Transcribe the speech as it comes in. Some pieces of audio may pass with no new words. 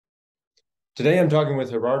Today I'm talking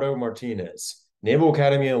with Gerardo Martinez, Naval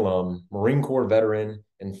Academy alum, Marine Corps veteran,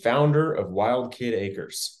 and founder of Wild Kid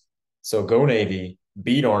Acres. So go Navy,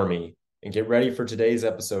 beat Army, and get ready for today's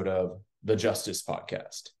episode of the Justice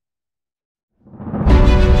Podcast.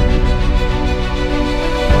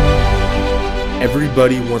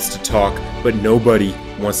 Everybody wants to talk, but nobody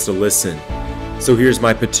wants to listen. So here's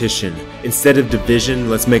my petition. Instead of division,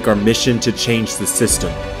 let's make our mission to change the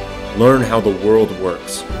system. Learn how the world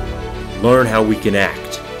works. Learn how we can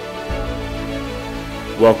act.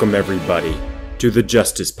 Welcome, everybody, to the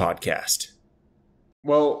Justice Podcast.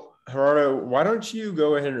 Well, Gerardo, why don't you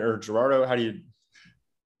go ahead or Gerardo, how do you?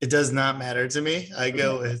 It does not matter to me. I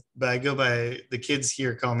go by the kids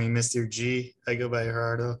here call me Mr. G. I go by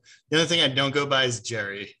Gerardo. The only thing I don't go by is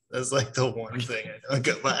Jerry. That's like the one thing I don't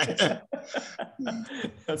go by.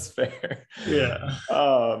 That's fair. Yeah.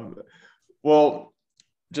 Well,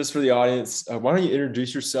 just for the audience, why don't you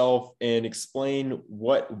introduce yourself and explain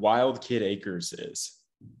what Wild Kid Acres is?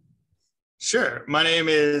 Sure. My name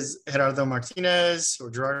is Gerardo Martinez or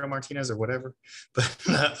Gerardo Martinez or whatever. But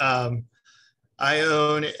I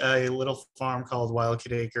own a little farm called Wild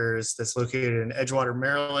Kid Acres that's located in Edgewater,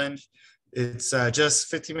 Maryland. It's just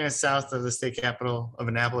 15 minutes south of the state capital of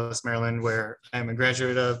Annapolis, Maryland, where I'm a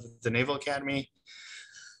graduate of the Naval Academy.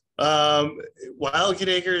 Wild Kid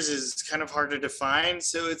Acres is kind of hard to define,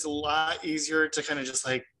 so it's a lot easier to kind of just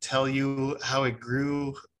like tell you how it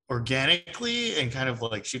grew organically and kind of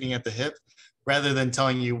like shooting at the hip rather than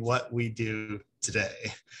telling you what we do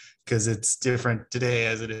today, because it's different today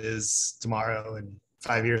as it is tomorrow and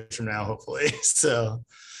 5 years from now, hopefully. So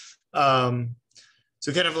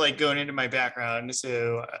kind of like going into my background.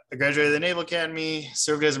 So I graduated the Naval Academy,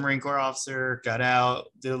 served as a Marine Corps officer, got out,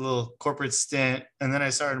 did a little corporate stint, and then I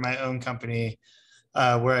started my own company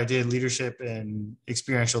where I did leadership and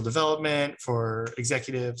experiential development for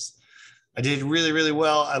executives. I did really, really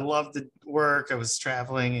well. I loved the work. I was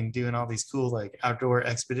traveling and doing all these cool like outdoor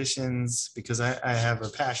expeditions because I have a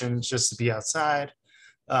passion just to be outside.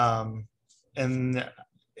 And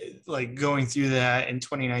like going through that in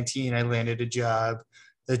 2019, I landed a job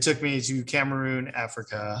that took me to Cameroon,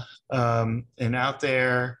 Africa. And out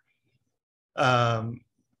there,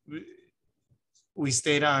 we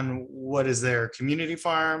stayed on what is their community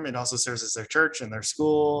farm. It also serves as their church and their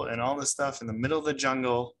school and all this stuff in the middle of the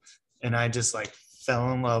jungle. And I just like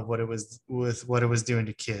fell in love with what it was doing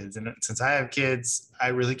to kids. And since I have kids, I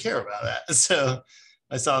really care about that. So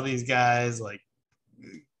I saw these guys like,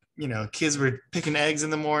 kids were picking eggs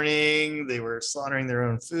in the morning. They were slaughtering their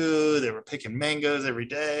own food. They were picking mangoes every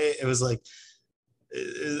day. I was like,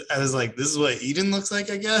 this is what Eden looks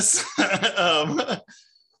like, I guess. And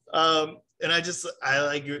I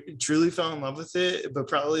like truly fell in love with it. But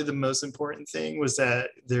probably the most important thing was that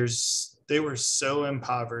they were so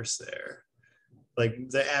impoverished there. Like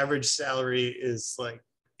the average salary is like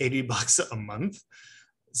 $80 a month.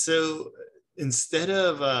 So instead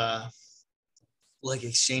of like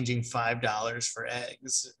exchanging $5 for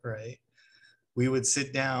eggs, right? We would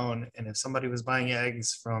sit down, and if somebody was buying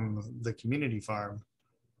eggs from the community farm,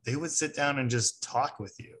 they would sit down and just talk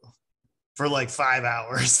with you for like 5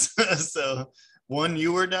 hours. So when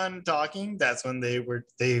you were done talking, that's when they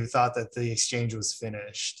thought that the exchange was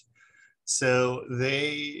finished. So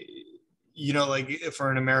they, like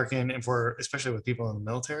for an American and for especially with people in the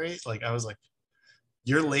military, like I was like,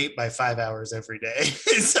 you're late by 5 hours every day.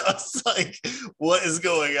 So it's like, what is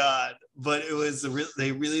going on? But it was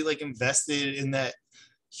they really like invested in that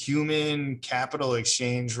human capital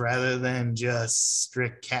exchange rather than just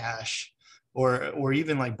strict cash or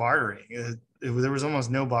even like bartering. There was almost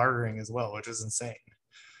no bartering as well, which was insane.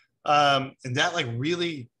 And that like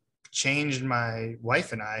really changed my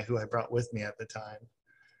wife and I, who I brought with me at the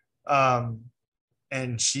time.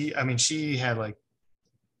 And she had like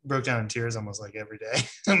broke down in tears almost like every day.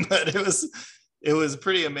 But it was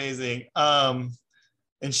pretty amazing.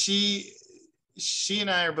 And she and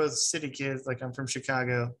I are both city kids. Like I'm from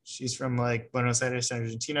Chicago. She's from like Buenos Aires,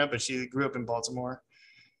 Argentina, but she grew up in Baltimore.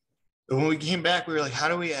 But when we came back, we were like, how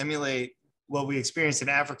do we emulate what we experienced in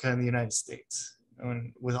Africa and the United States?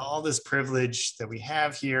 And with all this privilege that we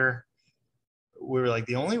have here, we were like,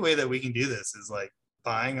 the only way that we can do this is like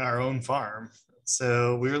buying our own farm.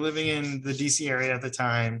 So we were living in the DC area at the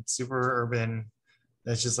time, super urban.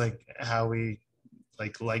 That's just like how we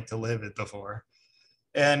like to live it before.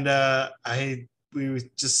 And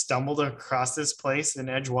we just stumbled across this place in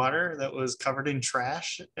Edgewater that was covered in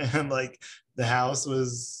trash, and like the house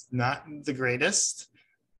was not the greatest.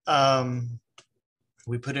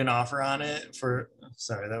 We put an offer on it for,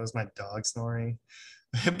 sorry, that was my dog snoring.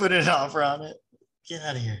 I put an offer on it. Get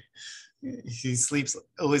out of here. He sleeps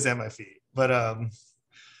always at my feet. But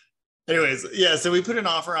anyways, yeah, so we put an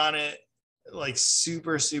offer on it, like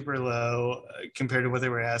super, super low compared to what they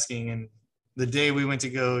were asking. And the day we went to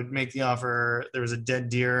go make the offer, there was a dead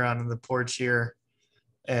deer on the porch here.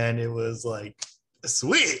 And it was like,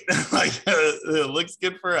 sweet, like it looks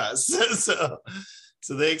good for us.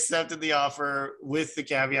 So they accepted the offer with the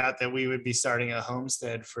caveat that we would be starting a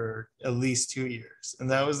homestead for at least 2 years. And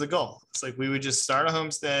that was the goal. It's like we would just start a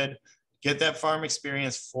homestead, get that farm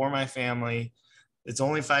experience for my family. It's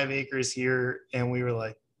only 5 acres here. And we were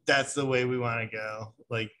like, that's the way we want to go.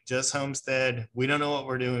 Like just homestead. We don't know what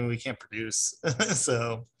we're doing. We can't produce.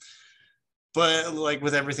 So, but like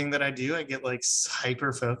with everything that I do, I get like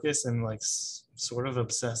hyper focused and like sort of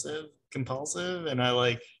obsessive compulsive. And I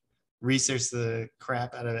like research the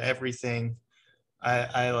crap out of everything.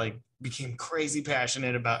 I like became crazy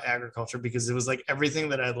passionate about agriculture because it was like everything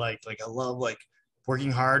that I liked. Like I love like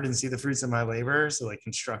working hard and see the fruits of my labor. So like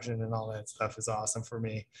construction and all that stuff is awesome for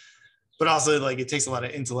me. But also like it takes a lot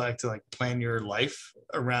of intellect to like plan your life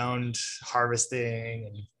around harvesting,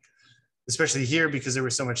 and especially here because there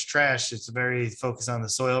was so much trash, it's very focused on the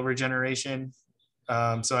soil regeneration.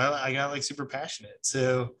 So I got like super passionate.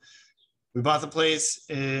 So we bought the place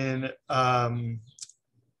in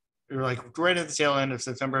we were like right at the tail end of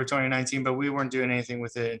September of 2019, but we weren't doing anything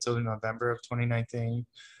with it until November of 2019.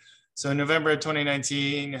 So in November of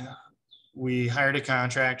 2019, we hired a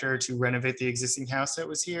contractor to renovate the existing house that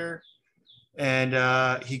was here. And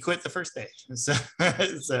he quit the first day.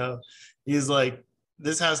 So he's like,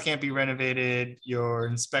 this house can't be renovated. Your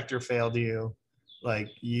inspector failed you. Like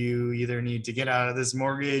you either need to get out of this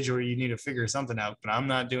mortgage or you need to figure something out, but I'm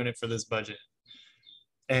not doing it for this budget.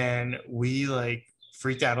 And we like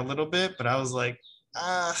freaked out a little bit, but I was like,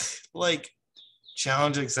 like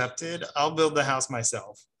challenge accepted. I'll build the house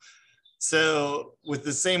myself. So with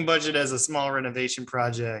the same budget as a small renovation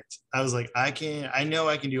project, I was like, I know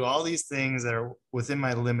I can do all these things that are within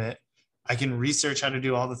my limit. I can research how to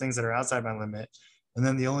do all the things that are outside my limit. And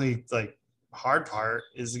then the only like hard part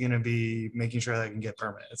is going to be making sure that I can get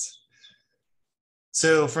permits.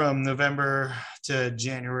 So from November to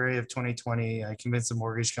January of 2020, I convinced the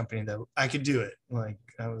mortgage company that I could do it. Like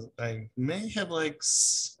I may have like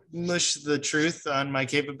smushed the truth on my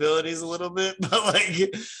capabilities a little bit, but like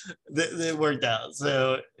it worked out.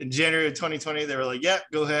 So in January of 2020, they were like, yeah,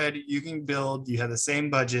 go ahead. You can build. You have the same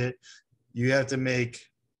budget. You have to make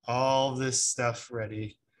all this stuff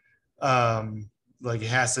ready. Like it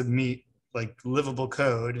has to meet like livable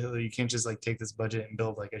code. You can't just like take this budget and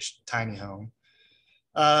build like a tiny home.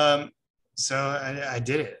 So I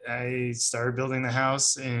did it. I started building the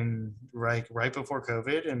house in right before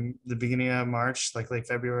COVID and the beginning of March, like late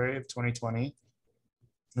February of 2020.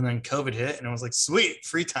 And then COVID hit and I was like, sweet,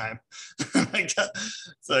 free time.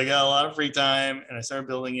 So I got a lot of free time and I started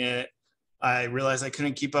building it. I realized I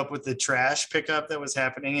couldn't keep up with the trash pickup that was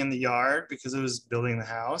happening in the yard because it was building the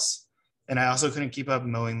house. And I also couldn't keep up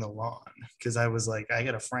mowing the lawn because I was like, I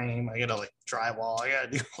got a frame, I got to like drywall, I got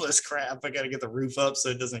to do all this crap. I got to get the roof up so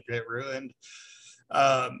it doesn't get ruined.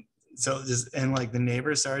 So just, and like the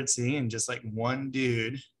neighbors started seeing just like one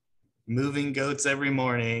dude moving goats every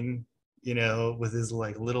morning, you know, with his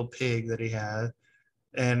like little pig that he had.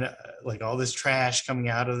 And like all this trash coming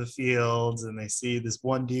out of the fields. And they see this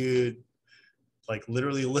one dude like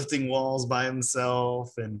literally lifting walls by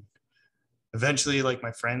himself. And eventually like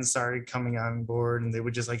my friends started coming on board and they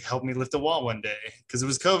would just like help me lift a wall one day because it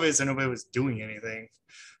was COVID, so nobody was doing anything.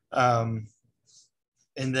 And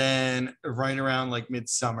then right around like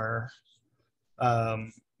midsummer,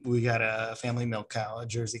 we got a family milk cow, a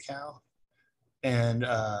Jersey cow. And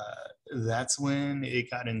that's when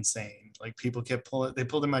it got insane. Like people kept they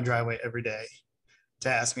pulled in my driveway every day to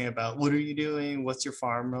ask me about, what are you doing? What's your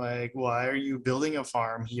farm like? Why are you building a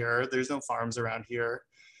farm here? There's no farms around here.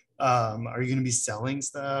 Are you going to be selling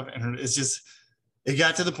stuff? And it's just, it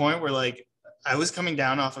got to the point where like I was coming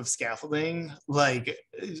down off of scaffolding like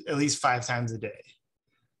at least 5 times a day.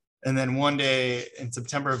 And then one day in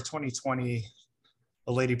September of 2020,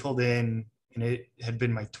 a lady pulled in and it had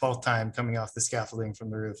been my 12th time coming off the scaffolding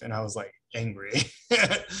from the roof. And I was like angry.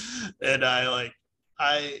 And I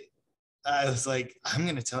was like, I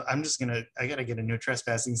got to get a no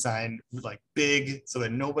trespassing sign like big so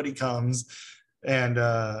that nobody comes. And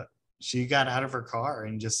she got out of her car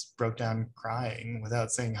and just broke down crying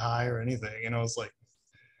without saying hi or anything. And I was like,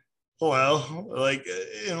 well, like,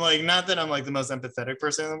 and like, not that I'm like the most empathetic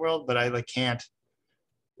person in the world, but I like can't,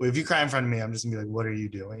 if you cry in front of me, I'm just gonna be like, what are you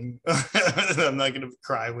doing? I'm not gonna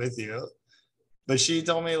cry with you. But she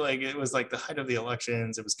told me like it was like the height of the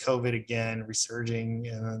elections, it was COVID again, resurging,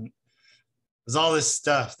 and it was all this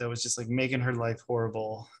stuff that was just like making her life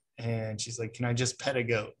horrible. and she's like, can I just pet a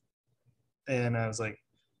goat? And I was like,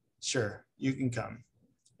 sure, you can come.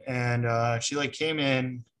 And she like came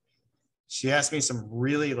in, she asked me some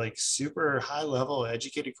really like super high level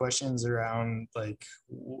educated questions around like,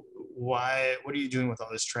 why, what are you doing with all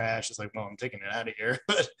this trash? It's like, well, I'm taking it out of here.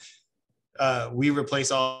 But we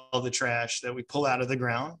replace all the trash that we pull out of the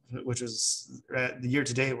ground, which was the year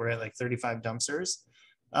to date, we're at like 35 dumpsters.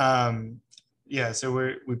 Yeah, so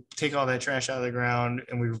we take all that trash out of the ground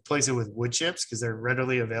and we replace it with wood chips because they're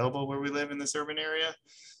readily available where we live in this urban area.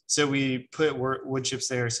 So we put wood chips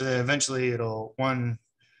there so that eventually it'll, one,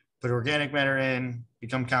 put organic matter in,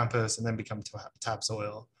 become compost, and then become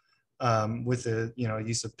topsoil with the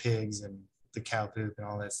use of pigs and the cow poop and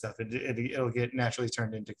all that stuff. It'll get naturally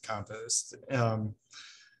turned into compost. And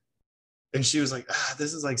she was like,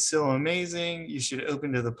 this is like so amazing. You should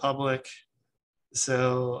open to the public.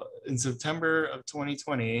 So in September of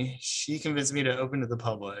 2020, she convinced me to open to the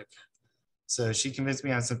public. So she convinced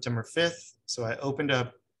me on September 5th. So I opened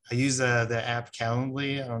up, I use the app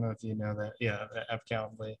Calendly. I don't know if you know that. Yeah, the app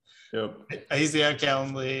Calendly. Yep. I use the app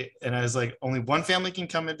Calendly and I was like, only one family can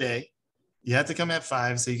come a day. You have to come at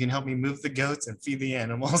 5 so you can help me move the goats and feed the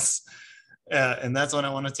animals. And that's when I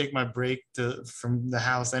want to take my break from the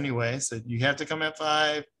house anyway. So you have to come at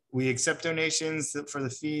 5. We accept donations for the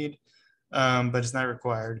feed. But it's not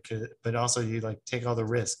required. But also you like take all the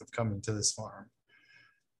risk of coming to this farm.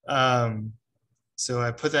 So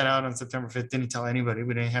I put that out on September 5th. Didn't tell anybody.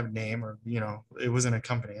 We didn't have a name or it wasn't a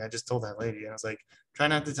company. I just told that lady. And I was like, try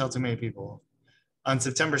not to tell too many people. On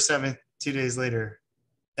September 7th, 2 days later,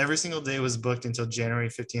 every single day was booked until January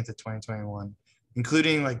 15th of 2021,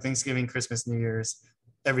 including like Thanksgiving, Christmas, New Year's,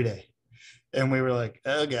 every day. And we were like,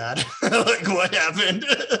 oh God, like what happened?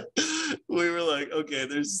 We were like, okay,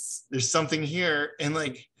 there's something here. And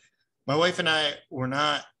like my wife and I were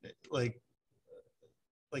not like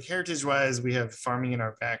heritage wise, we have farming in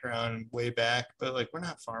our background way back, but like we're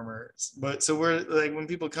not farmers. But so we're like, when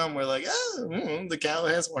people come, we're like, the cow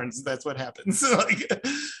has horns. That's what happens. Like,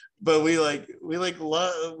 but we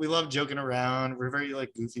love joking around. We're very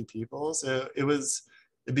like goofy people. So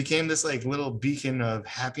it became this like little beacon of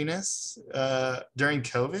happiness during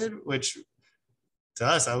COVID, which to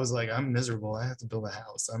us, I was like, I'm miserable. I have to build a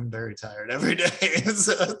house. I'm very tired every day.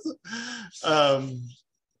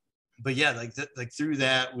 But yeah, like through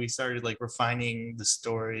that, we started like refining the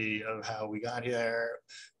story of how we got here.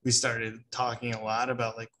 We started talking a lot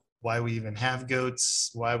about like why we even have goats,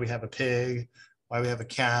 why we have a pig, why we have a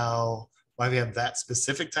cow, why we have that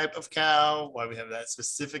specific type of cow, why we have that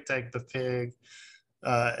specific type of pig.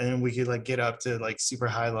 And we could like get up to like super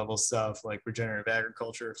high level stuff like regenerative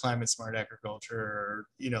agriculture, climate smart agriculture, or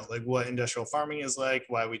like what industrial farming is like,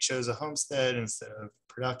 why we chose a homestead instead of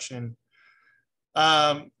production.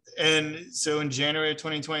 And so in January of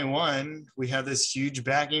 2021, we had this huge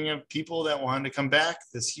backing of people that wanted to come back,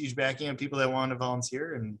 this huge backing of people that wanted to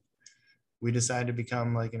volunteer, and we decided to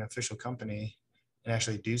become like an official company and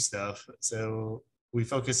actually do stuff. So we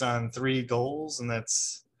focus on 3 goals, and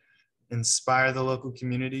that's inspire the local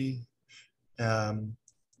community. The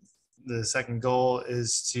second goal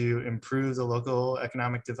is to improve the local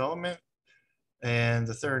economic development. And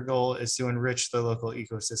the third goal is to enrich the local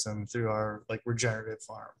ecosystem through our like regenerative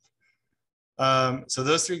farm. So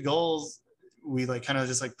those 3 goals, we like kind of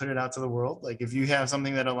just like put it out to the world. Like if you have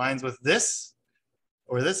something that aligns with this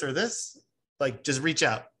or this or this, like just reach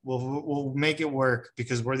out. We'll make it work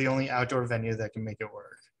because we're the only outdoor venue that can make it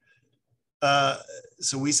work.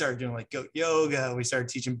 So we started doing like goat yoga. We started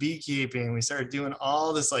teaching beekeeping. We started doing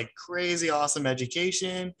all this like crazy awesome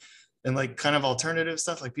education and like kind of alternative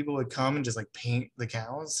stuff. Like people would come and just like paint the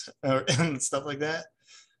cows and stuff like that.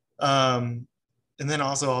 And then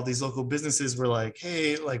also all these local businesses were like,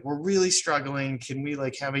 hey, like we're really struggling. Can we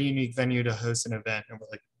like have a unique venue to host an event? And we're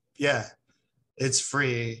like, yeah, it's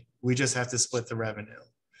free. We just have to split the revenue.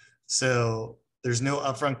 So there's no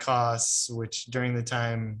upfront costs, which during the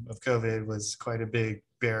time of COVID was quite a big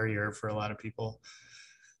barrier for a lot of people.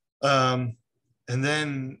 And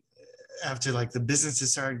then after like the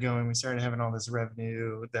businesses started going, we started having all this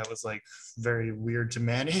revenue that was like very weird to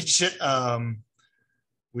manage.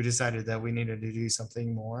 We decided that we needed to do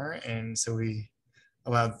something more. And so we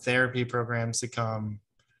allowed therapy programs to come.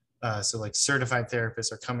 So like certified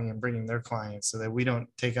therapists are coming and bringing their clients so that we don't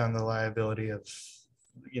take on the liability of,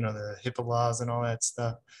 the HIPAA laws and all that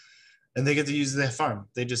stuff. And they get to use the farm.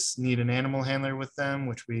 They just need an animal handler with them,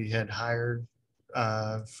 which we had hired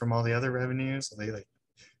from all the other revenues. So they like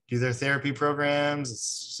do their therapy programs. It's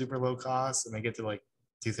super low cost, and they get to like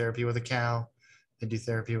do therapy with a cow. They do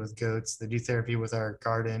therapy with goats. They do therapy with our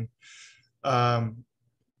garden.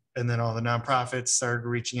 and then all the nonprofits started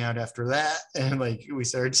reaching out after that, and like we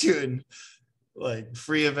started doing like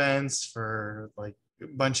free events for like a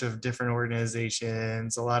bunch of different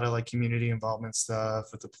organizations, a lot of like community involvement stuff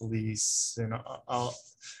with the police and all.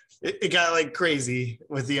 It got like crazy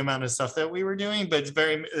with the amount of stuff that we were doing, but it's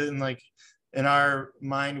very, and like in our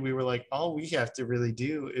mind we were like, all we have to really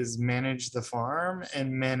do is manage the farm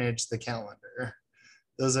and manage the calendar.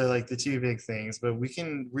 Those are like the two big things, but we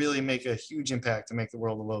can really make a huge impact to make the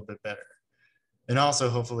world a little bit better, and also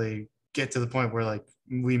hopefully get to the point where like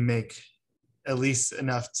we make at least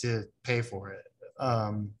enough to pay for it.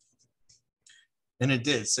 And it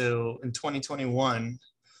did. So in 2021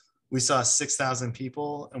 we saw 6,000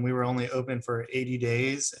 people, and we were only open for 80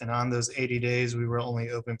 days. And on those 80 days, we were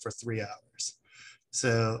only open for 3 hours.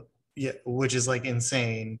 So yeah, which is like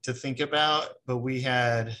insane to think about. But we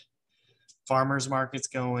had farmers markets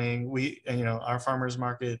going. Our farmers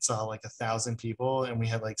market saw like 1,000 people, and we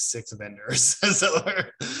had like 6 vendors. So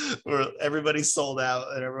everybody sold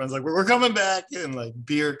out, and everyone's like, we're coming back, and like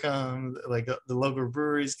beer comes, like the local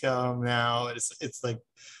breweries come now. It's like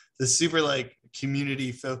the super like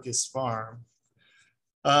community focused farm.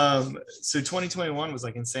 So 2021 was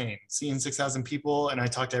like insane, seeing 6,000 people, and I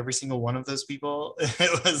talked to every single one of those people.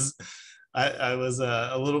 It was, I was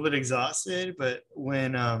a little bit exhausted, but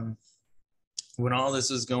when all this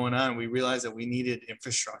was going on, we realized that we needed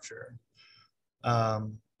infrastructure.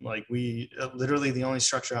 Like we literally, the only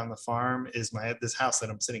structure on the farm is this house that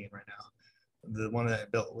I'm sitting in right now, the one that I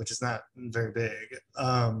built, which is not very big.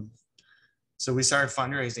 So we started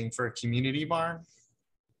fundraising for a community barn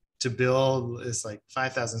to build this like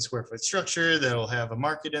 5,000 square foot structure that will have a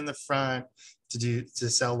market in the front to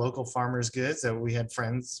sell local farmers goods that we had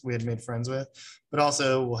made friends with, but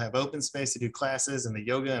also we'll have open space to do classes and the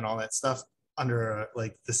yoga and all that stuff under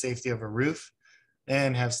like the safety of a roof,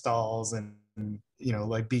 and have stalls and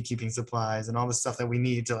like beekeeping supplies and all the stuff that we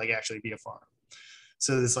need to like actually be a farm.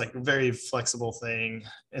 So this like very flexible thing.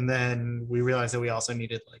 And then we realized that we also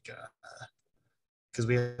needed like because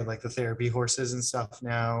we have like the therapy horses and stuff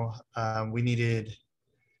now. We needed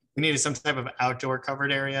some type of outdoor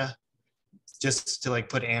covered area just to like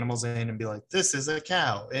put animals in and be like, this is a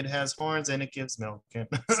cow, it has horns and it gives milk, and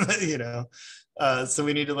so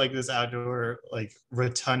we needed like this outdoor like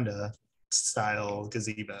rotunda style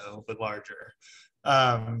gazebo, but larger.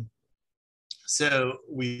 So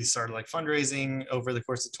we started like fundraising over the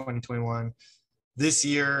course of 2021. This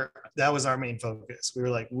year, that was our main focus. We were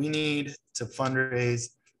like, we need to fundraise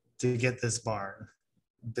to get this barn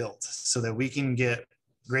built so that we can get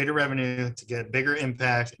greater revenue, to get bigger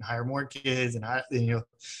impact and hire more kids, and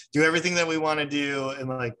do everything that we want to do, and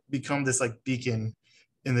like become this like beacon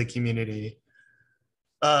in the community.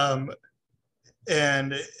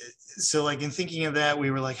 And so like in thinking of that,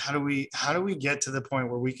 we were like, how do we get to the point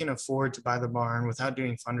where we can afford to buy the barn without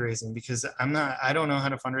doing fundraising? Because I don't know how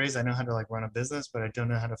to fundraise. I know how to like run a business, but I don't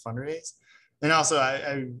know how to fundraise. And also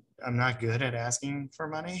I'm not good at asking for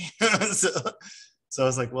money. So I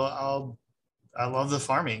was like, well, I love the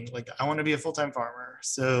farming. Like I want to be a full-time farmer.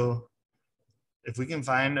 So if we can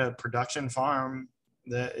find a production farm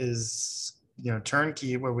that is,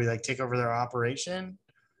 turnkey, where we like take over their operation,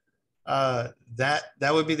 that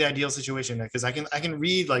would be the ideal situation, because I can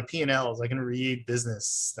read like P&Ls, I can read business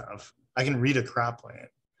stuff, I can read a crop plan.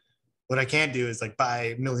 What I can't do is like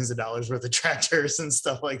buy millions of dollars worth of tractors and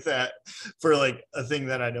stuff like that for like a thing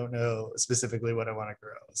that I don't know specifically what I want to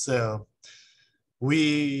grow. So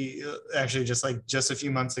we actually just a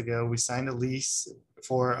few months ago, we signed a lease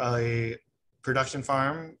for a production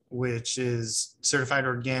farm, which is certified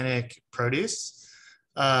organic produce.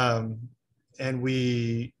 And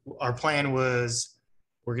our plan was,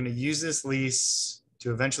 we're going to use this lease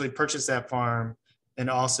to eventually purchase that farm, and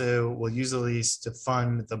also we'll use the lease to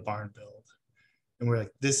fund the barn build. And we're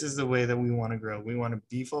like, this is the way that we want to grow. We want to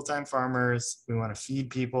be full-time farmers. We want to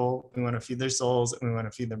feed people. We want to feed their souls, and we want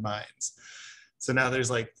to feed their minds. So now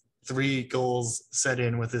there's like 3 goals set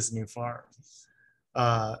in with this new farm.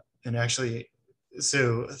 And actually,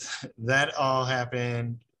 so that all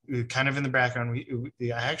happened kind of in the background. I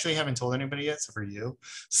actually haven't told anybody yet, except for you.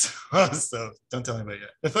 So don't tell anybody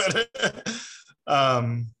yet.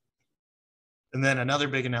 And then another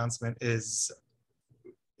big announcement is,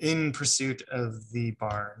 in pursuit of the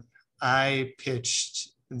barn, I pitched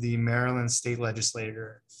the Maryland state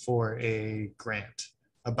legislature for a grant,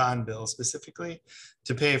 a bond bill specifically,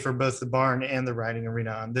 to pay for both the barn and the riding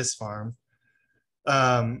arena on this farm.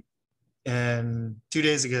 And 2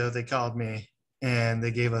 days ago, they called me and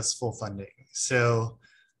they gave us full funding. So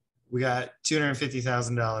we got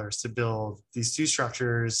 $250,000 to build these 2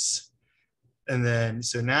 structures And then,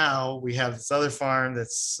 so now we have this other farm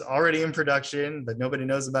that's already in production, but nobody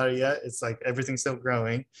knows about it yet. It's like everything's still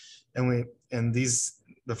growing. And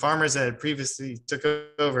the farmers that had previously took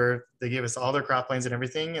over, they gave us all their crop plans and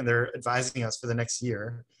everything, and they're advising us for the next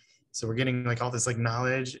year. So we're getting like all this like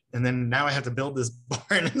knowledge. And then now I have to build this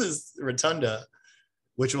barn and this rotunda,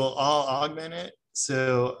 which will all augment it.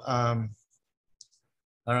 So I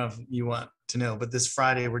don't know if you want to know, but this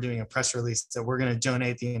Friday we're doing a press release that we're going to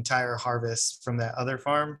donate the entire harvest from that other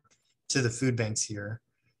farm to the food banks here.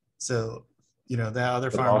 So, that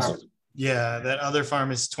other farm, awesome. Yeah, that other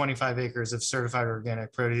farm is 25 acres of certified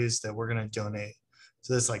organic produce that we're going to donate.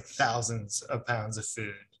 So there's like thousands of pounds of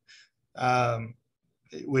food,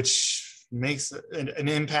 which makes an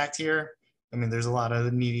impact here. I mean, there's a lot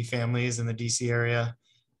of needy families in the DC area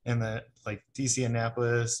and the like DC,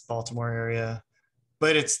 Annapolis, Baltimore area.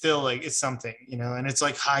 But it's still like, it's something, and it's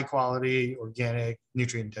like high quality, organic,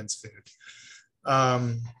 nutrient dense food.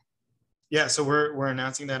 Yeah, so we're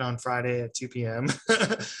announcing that on Friday at 2 p.m.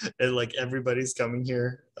 and like everybody's coming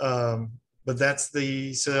here. But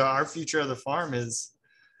so our future of the farm is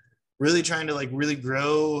really trying to like really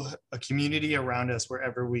grow a community around us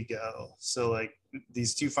wherever we go. So like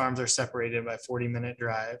these two farms are separated by 40-minute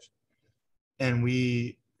drive, and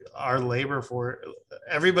our labor for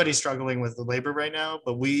everybody's struggling with the labor right now,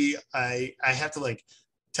 but I have to like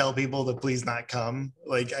tell people to please not come.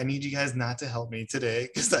 Like, I need you guys not to help me today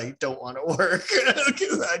because I don't want to work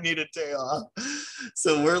because I need a day off.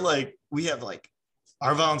 So we have like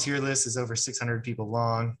our volunteer list is over 600 people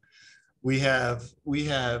long. We have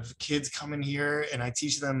kids coming here and I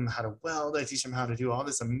teach them how to weld. I teach them how to do all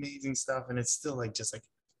this amazing stuff. And it's still like just like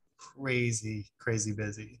crazy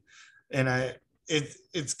busy. And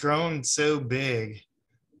it's grown so big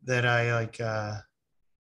that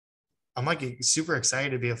I'm like super excited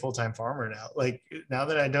to be a full-time farmer now. Like now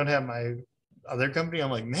that I don't have my other company,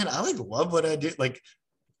 I'm like, man, I like love what I do. Like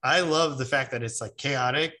I love the fact that it's like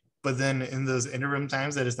chaotic, but then in those interim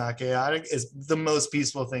times that it's not chaotic, is the most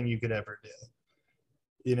peaceful thing you could ever do.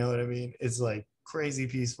 You know what I mean? It's like crazy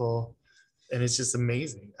peaceful. And it's just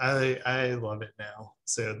amazing. I love it now.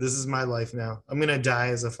 So this is my life now. I'm gonna die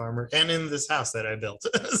as a farmer and in this house that I built.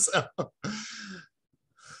 So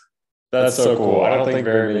that's so cool. I don't think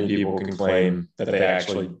very many people can claim that they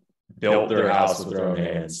actually built their house with their own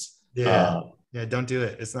hands. Yeah. Yeah, don't do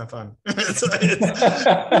it. It's not fun.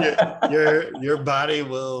 Your body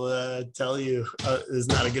will tell you it's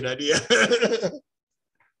not a good idea.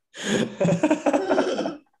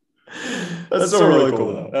 That's so really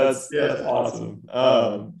cool though. That's awesome.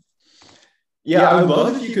 I would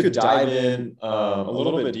love if you could dive in a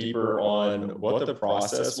little bit deeper on what the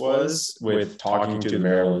process was with talking to the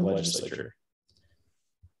Maryland legislature.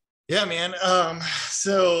 Yeah, man.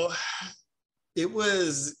 So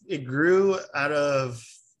it grew out of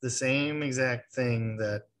the same exact thing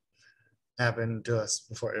that happened to us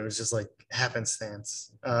before. It was just like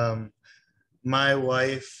happenstance. My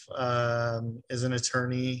wife is an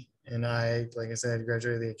attorney, and I, like I said,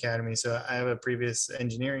 graduated the academy. So I have a previous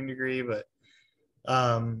engineering degree, but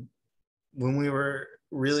when we were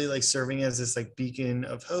really like serving as this like beacon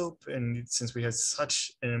of hope, and since we had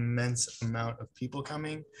such an immense amount of people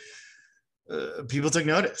coming, people took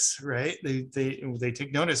notice, right? They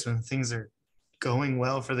take notice when things are going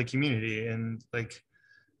well for the community, and like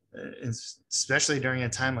especially during a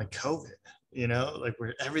time like COVID, like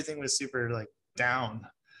where everything was super like down,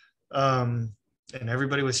 and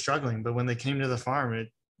everybody was struggling. But when they came to the farm, it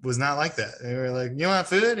was not like that. They were like, "You want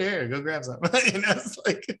food? Here, go grab some." It's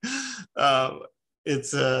like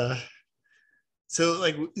so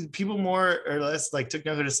like people more or less like took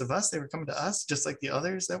notice of us. They were coming to us just like the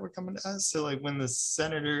others that were coming to us. So like when the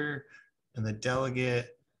senator and the delegate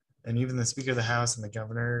and even the Speaker of the House and the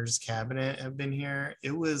governor's cabinet have been here,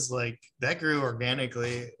 it was like that grew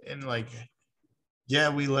organically. And like, yeah,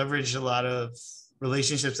 we leveraged a lot of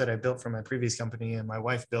relationships that I built from my previous company and my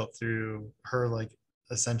wife built through her like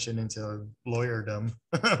ascension into lawyerdom.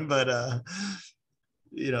 But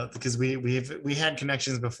because we had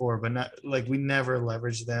connections before, but not like we never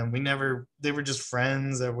leveraged them. They were just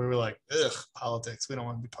friends that we were like, ugh, politics, we don't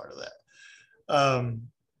want to be part of that.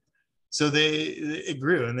 So it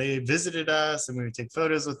grew, and they visited us, and we would take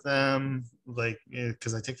photos with them, like,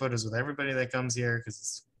 because I take photos with everybody that comes here because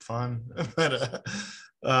it's fun. But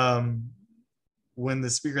when the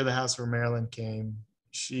Speaker of the House for Maryland came,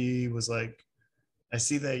 she was like, I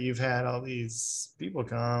see that you've had all these people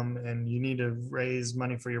come and you need to raise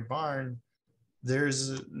money for your barn.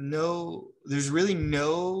 There's really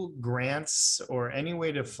no grants or any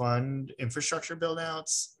way to fund infrastructure build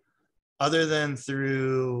outs other than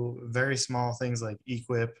through very small things like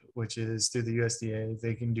equip, which is through the USDA,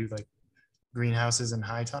 they can do like greenhouses and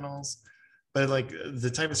high tunnels, but like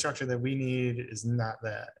the type of structure that we need is not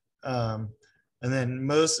that. And then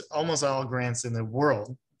almost all grants in the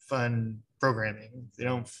world fund programming. They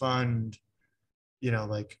don't fund,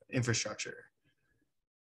 like infrastructure.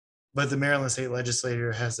 But the Maryland state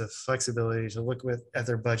legislature has the flexibility to look at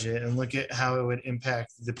their budget and look at how it would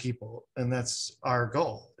impact the people. And that's our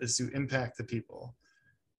goal, is to impact the people.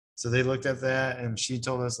 So they looked at that, and she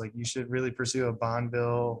told us, like, you should really pursue a bond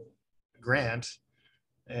bill grant.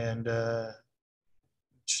 And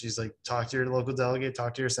she's like, talk to your local delegate,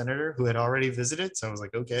 talk to your senator, who had already visited. So I was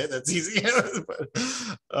like, okay, that's easy.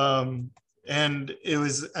 And it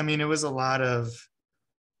was a lot of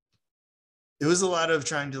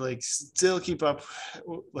trying to like still keep like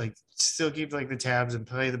the tabs and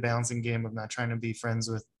play the balancing game of not trying to be friends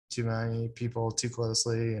with too many people too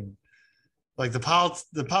closely. And like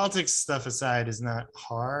the politics stuff aside is not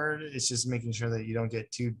hard. It's just making sure that you don't get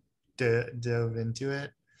too dove into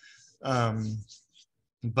it.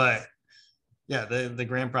 But yeah, the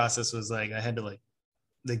grant process was like, I had to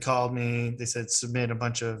they called me, they said, submit a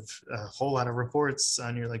whole lot of reports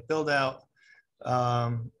on your like build out.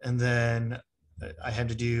 And then I had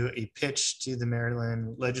to do a pitch to the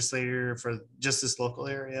Maryland legislature for just this local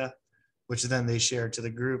area, which then they shared to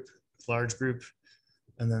the large group.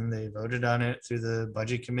 And then they voted on it through the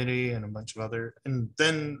budget committee and a bunch of other, and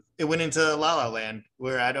then it went into La La land,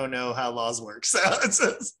 where I don't know how laws work. So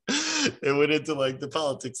it went into like the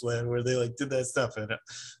politics land where they like did that stuff. And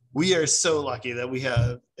we are so lucky that we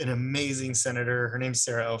have an amazing senator. Her name's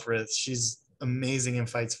Sarah Elfreth. She's amazing and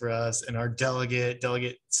fights for us. And our delegate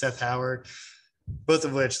Seth Howard, both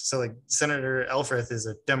of which, so like Senator Elfreth is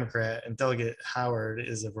a Democrat and Delegate Howard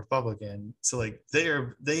is a Republican. So like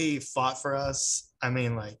they fought for us. I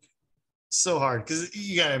mean, like, so hard, because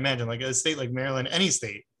you gotta imagine, like, a state like Maryland, any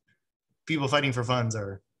state, people fighting for funds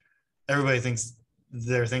everybody thinks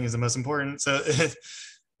their thing is the most important. So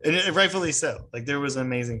and rightfully so. Like, there was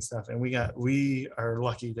amazing stuff, and we are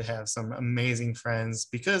lucky to have some amazing friends,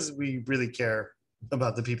 because we really care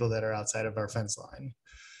about the people that are outside of our fence line.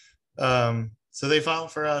 So they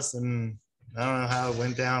fought for us, and I don't know how it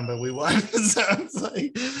went down, but we won. So it's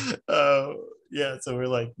like, yeah. So we're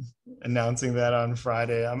like announcing that on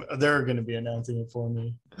Friday. They're going to be announcing it for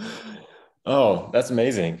me. Oh, that's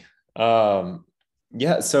amazing.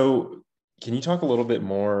 Yeah. So can you talk a little bit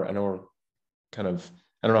more? I know we're kind of,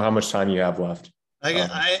 I don't know how much time you have left. I have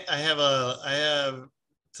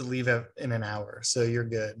to leave in an hour, so you're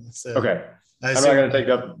good. So okay. I'm not going to take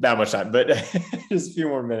up that much time, but just a few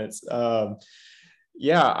more minutes.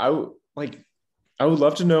 Yeah, I would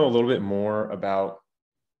love to know a little bit more about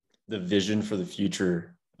the vision for the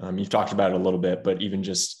future. You've talked about it a little bit, but even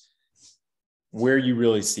just where you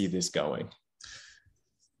really see this going.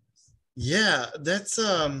 Yeah, that's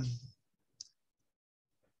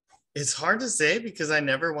it's hard to say, because I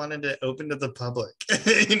never wanted to open to the public.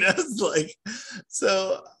 It's like,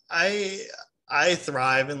 so I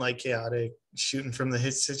thrive in like chaotic shooting from the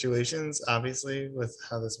hip situations, obviously, with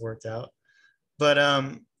how this worked out. But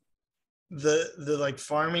the like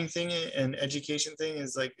farming thing and education thing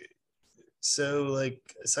is like, so like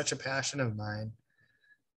such a passion of mine.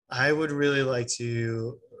 I would really like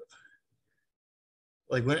to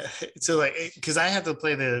because I have to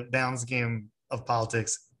play the balance game of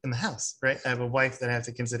politics in the house, right? I have a wife that I have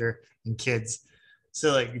to consider, and kids.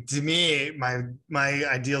 So like, to me, my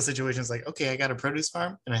ideal situation is like, okay, I got a produce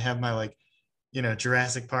farm, and I have my like,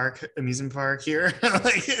 Jurassic Park amusement park here.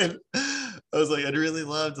 Like, I was like, I'd really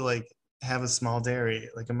love to like have a small dairy,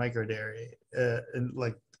 like a micro dairy, and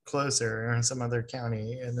like closer, or in some other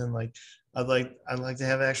county. And then like, I'd like to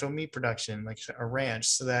have actual meat production, like a ranch,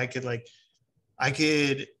 so that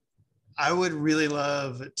I would really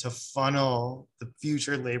love to funnel the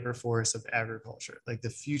future labor force of agriculture, like the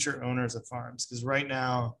future owners of farms. Because right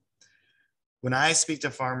now, when I speak to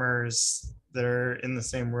farmers that are in the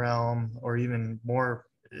same realm, or even more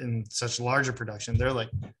in such larger production, they're like,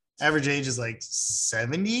 average age is like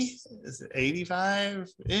 70,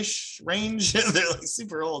 85-ish range. They're like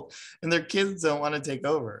super old, and their kids don't want to take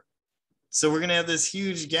over. So we're going to have this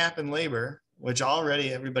huge gap in labor, which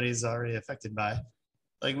everybody's already affected by.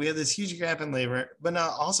 Like, we have this huge gap in labor, but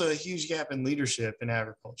now also a huge gap in leadership in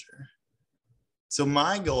agriculture. So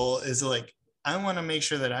my goal is like, I want to make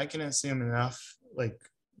sure that I can assume enough like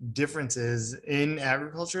differences in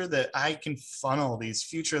agriculture that I can funnel these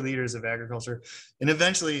future leaders of agriculture and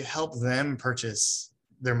eventually help them purchase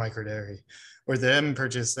their micro dairy, or them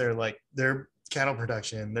purchase their cattle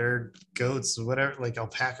production, their goats, whatever, like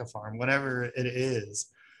alpaca farm, whatever it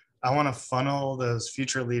is. I want to funnel those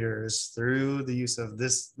future leaders through the use of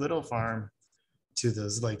this little farm to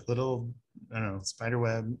those like little, I don't know, spider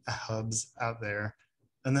web hubs out there.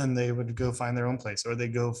 And then they would go find their own place, or they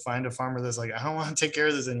go find a farmer that's like, I don't want to take care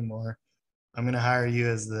of this anymore. I'm going to hire you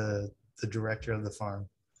as the director of the farm.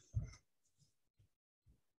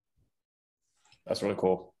 That's really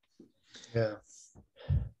cool. Yeah.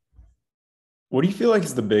 What do you feel like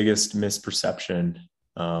is the biggest misperception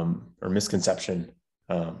or misconception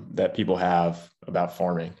that people have about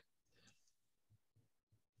farming?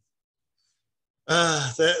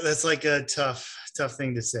 That's like a tough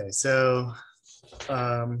thing to say. So,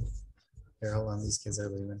 here, hold on. These kids are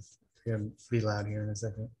leaving. You're gonna be loud here in a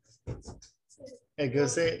second. Hey,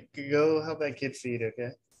 go help that kid feed,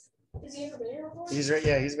 okay? Has he ever been here before? He's right.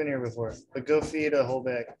 Yeah, he's been here before. But go feed a whole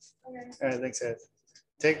bag. Okay. All right, thanks, Ed.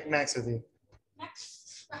 Take Max with you.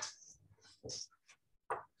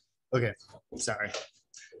 Okay, sorry.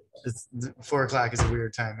 It's 4 o'clock is a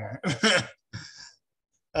weird time here.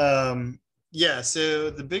 Yeah, so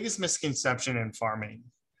the biggest misconception in farming,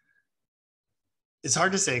 it's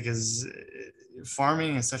hard to say because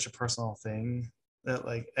farming is such a personal thing that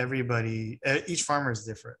like everybody, each farmer is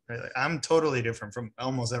different, right? Like I'm totally different from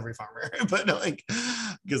almost every farmer, but like,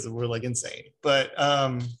 because we're like insane. But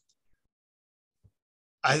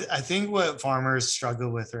I think what farmers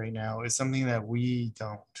struggle with right now is something that we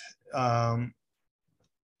don't.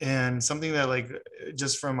 And something that like,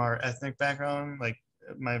 just from our ethnic background, like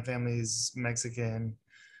my family's Mexican,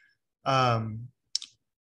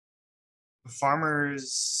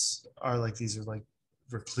 farmers are like, these are like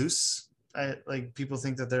recluse. Like people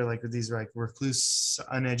think that they're like, these are like recluse,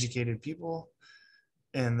 uneducated people.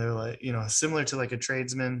 And they're like, you know, similar to like a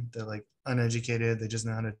tradesman, they're like uneducated. They just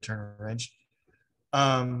know how to turn a wrench.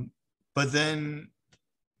 But then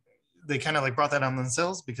they kind of like brought that on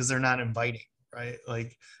themselves because they're not inviting, right?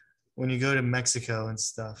 Like when you go to Mexico and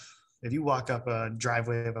stuff, if you walk up a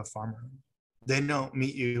driveway of a farmer, they don't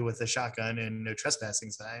meet you with a shotgun and no trespassing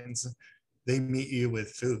signs. They meet you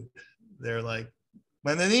with food. They're like,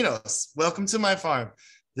 Buenos, welcome to my farm.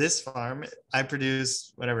 This farm, I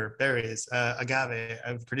produce whatever, berries, agave,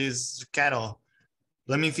 I produce cattle.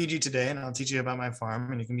 Let me feed you today and I'll teach you about my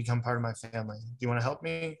farm and you can become part of my family. Do you want to help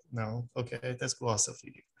me? No. Okay, that's cool. I'll still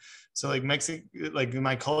feed you. So like Mexico, like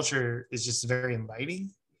my culture is just very inviting.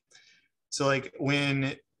 So like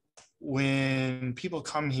when people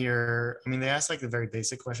come here, I mean, they ask like the very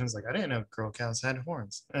basic questions, like I didn't know Girl Scouts had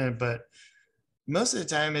horns, but most of the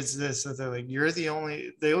time it's this, that they're like,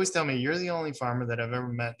 they always tell me you're the only farmer that I've ever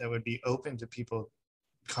met that would be open to people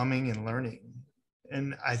coming and learning.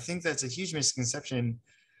 And I think that's a huge misconception.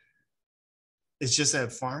 It's just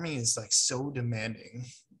that farming is like so demanding,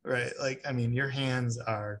 right? Like, I mean, your hands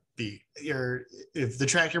are beat. If the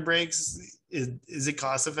tractor breaks, is it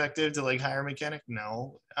cost effective to like hire a mechanic?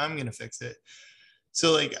 No, I'm gonna fix it.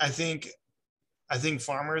 So like, I think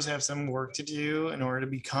farmers have some work to do in order to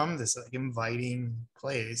become this like inviting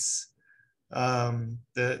place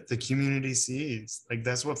that the community sees. Like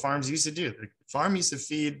that's what farms used to do. The farm used to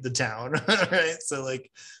feed the town, right? So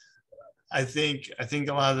like, I think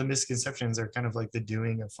a lot of the misconceptions are kind of like the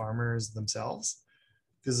doing of farmers themselves,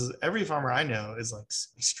 because every farmer I know is like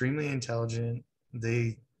extremely intelligent.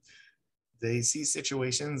 They see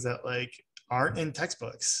situations that like aren't in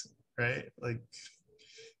textbooks, right? Like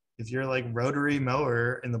if you're like rotary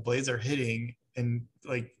mower and the blades are hitting and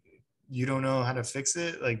like you don't know how to fix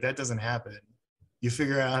it, like that doesn't happen. You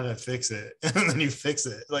figure out how to fix it and then you fix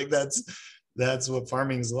it. Like that's what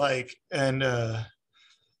farming's like. And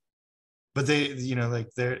but they, you know, like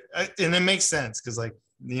and it makes sense because like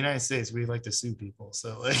in the United States, we like to sue people.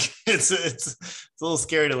 So like it's a little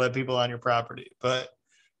scary to let people on your property. But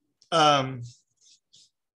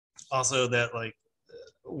also that like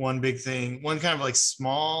one kind of like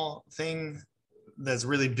small thing that's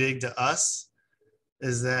really big to us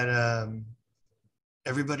is that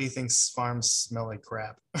everybody thinks farms smell like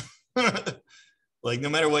crap. Like no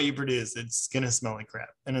matter what you produce, it's gonna smell like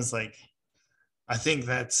crap. And it's like, I think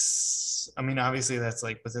I mean, obviously that's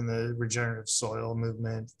like within the regenerative soil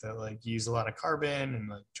movement that like use a lot of carbon and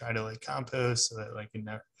like try to like compost so that like, you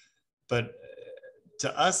know, but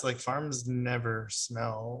to us, like farms never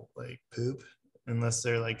smell like poop unless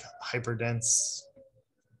they're like hyper dense,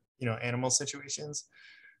 you know, animal situations.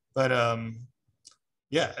 But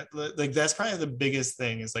yeah, like that's probably the biggest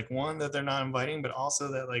thing is like one, that they're not inviting, but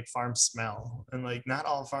also that like farms smell, and like not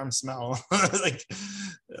all farms smell. Like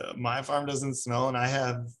my farm doesn't smell, and I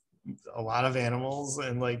have a lot of animals,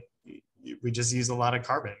 and like we just use a lot of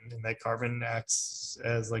carbon, and that carbon acts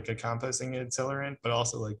as like a composting accelerant, but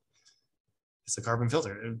also like it's a carbon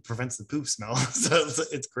filter. It prevents the poop smell. So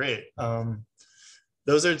it's great.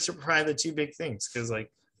 Those are probably the two big things, because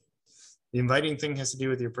like the inviting thing has to do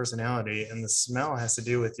with your personality, and the smell has to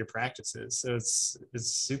do with your practices. So it's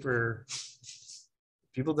super.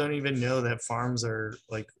 People don't even know that farms are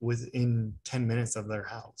like within 10 minutes of their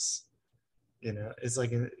house. You know, it's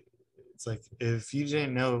like if you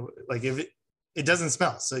didn't know, like if it doesn't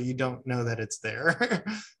smell, so you don't know that it's there.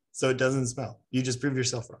 So it doesn't smell. You just prove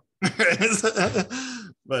yourself wrong.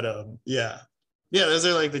 But yeah, those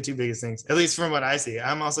are like the two biggest things, at least from what I see.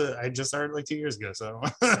 I just started like 2 years ago, so.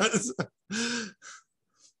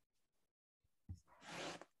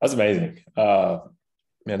 That's amazing.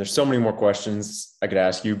 Man, there's so many more questions I could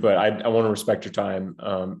ask you, but I want to respect your time.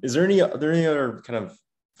 Are there any other kind of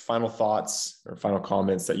final thoughts or final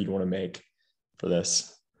comments that you'd want to make for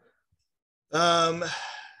this? I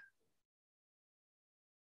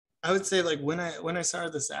would say like when I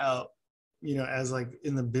started this out, you know, as like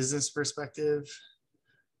in the business perspective,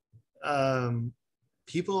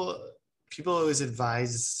 people always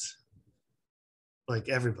advise, like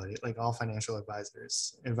everybody, like all financial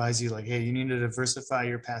advisors advise you like, hey, you need to diversify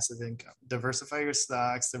your passive income, diversify your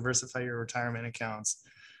stocks, diversify your retirement accounts,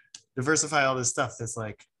 diversify all this stuff that's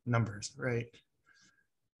like numbers, right?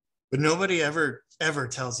 But nobody ever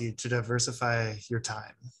tells you to diversify your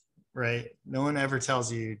time, right? No one ever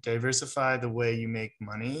tells you diversify the way you make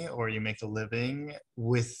money or you make a living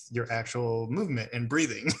with your actual movement and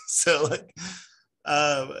breathing. So like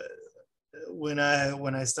when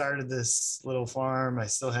I started this little farm, I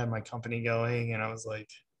still had my company going, and I was like,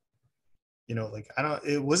 you know, like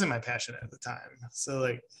it wasn't my passion at the time. So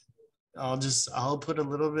like I'll put a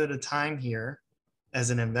little bit of time here as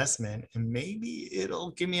an investment, and maybe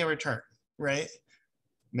it'll give me a return, right?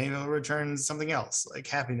 Maybe it'll return something else, like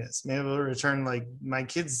happiness. Maybe it'll return like my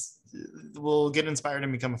kids will get inspired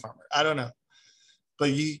and become a farmer. I don't know.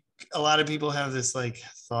 But a lot of people have this like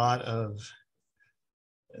thought of,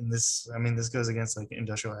 and this goes against like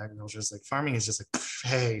industrial agriculture. It's like farming is just like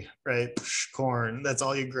hay, right? Corn, that's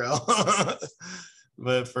all you grow.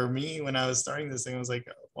 But for me, when I was starting this thing, I was like,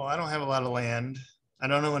 well, I don't have a lot of land. I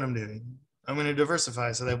don't know what I'm doing. I'm going to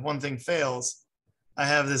diversify so that if one thing fails, I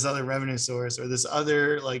have this other revenue source, or this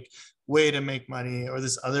other like way to make money, or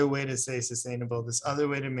this other way to stay sustainable, this other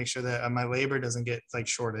way to make sure that my labor doesn't get like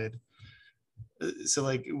shorted. So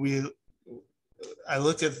like I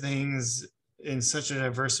looked at things in such a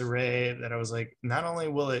diverse array that I was like, not only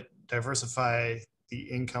will it diversify the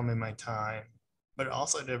income in my time, but it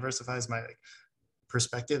also diversifies my like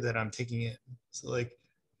perspective that I'm taking in. So like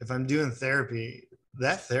if I'm doing therapy,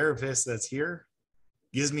 that therapist that's here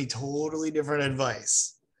gives me totally different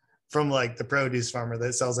advice from like the produce farmer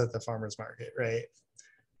that sells at the farmer's market, right?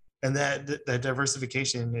 And that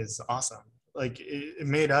diversification is awesome. Like it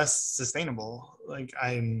made us sustainable. Like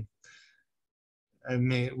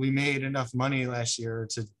we made enough money last year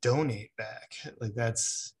to donate back. Like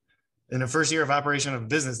that's in the first year of operation of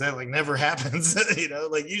business, that like never happens. You know,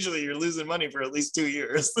 like usually you're losing money for at least 2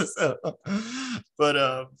 years. So,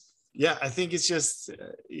 but yeah, I think it's just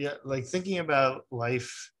like thinking about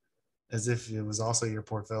life as if it was also your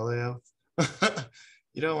portfolio.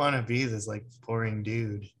 You don't want to be this like boring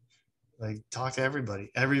dude. Like talk to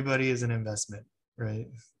everybody. Everybody is an investment, right?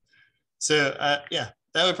 So yeah,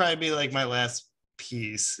 that would probably be like my last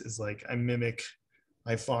piece, is like I mimic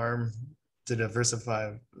my farm to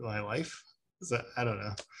diversify my life. So I don't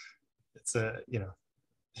know. It's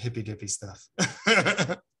hippy dippy stuff.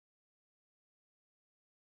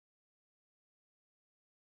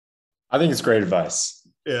 I think it's great advice.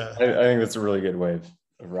 Yeah. I think that's a really good way of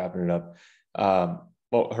wrapping it up.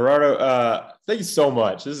 Well, Gerardo, thank you so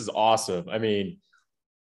much. This is awesome. I mean,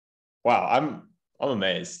 wow, I'm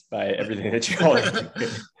amazed by everything that you all are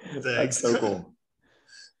doing. That's so cool.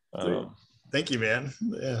 Thank you, man.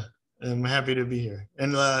 Yeah, I'm happy to be here.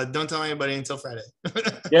 And don't tell anybody until Friday.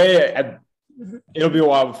 Yeah. It'll be a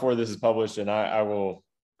while before this is published, and I will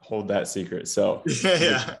hold that secret. So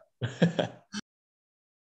yeah.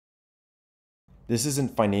 This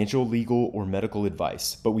isn't financial, legal, or medical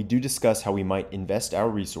advice, but we do discuss how we might invest our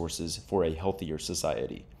resources for a healthier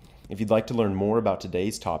society. If you'd like to learn more about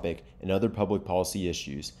today's topic and other public policy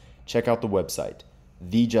issues, check out the website,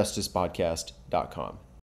 thejusticepodcast.com.